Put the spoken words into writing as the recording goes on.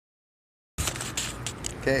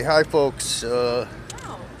Okay, hi folks.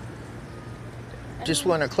 Just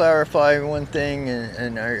want to clarify one thing,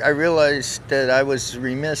 and I realized that I was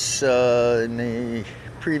remiss in the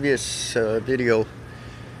previous video.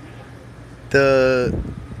 The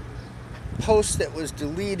post that was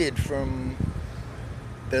deleted from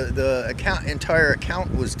the entire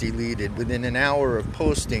account was deleted within an hour of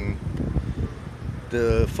posting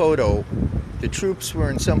the photo. The troops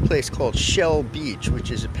were in some place called Shell Beach,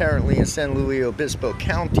 which is apparently in San Luis Obispo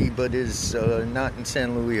County, but is not in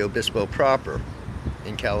San Luis Obispo proper,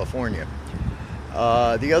 in California.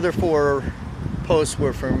 The other 4 posts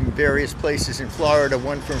were from various places in Florida,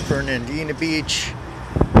 one from Fernandina Beach.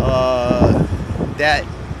 That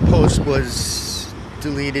post was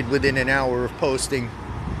deleted within an hour of posting,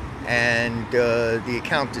 and the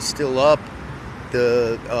account is still up.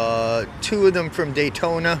 The 2 of them from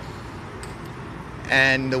Daytona,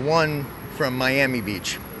 and the one from Miami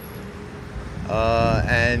Beach.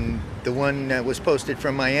 And the one that was posted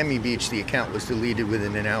from Miami Beach, the account was deleted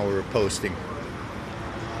within an hour of posting.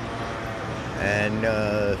 And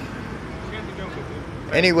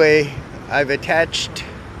anyway, I've attached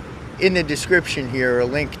in the description here a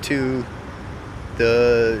link to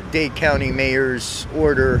the Dade County Mayor's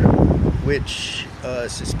order, which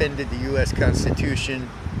suspended the U.S. Constitution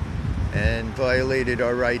and violated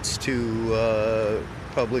our rights to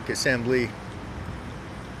public assembly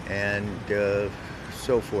and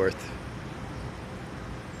so forth.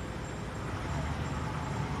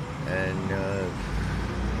 And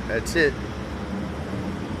that's it.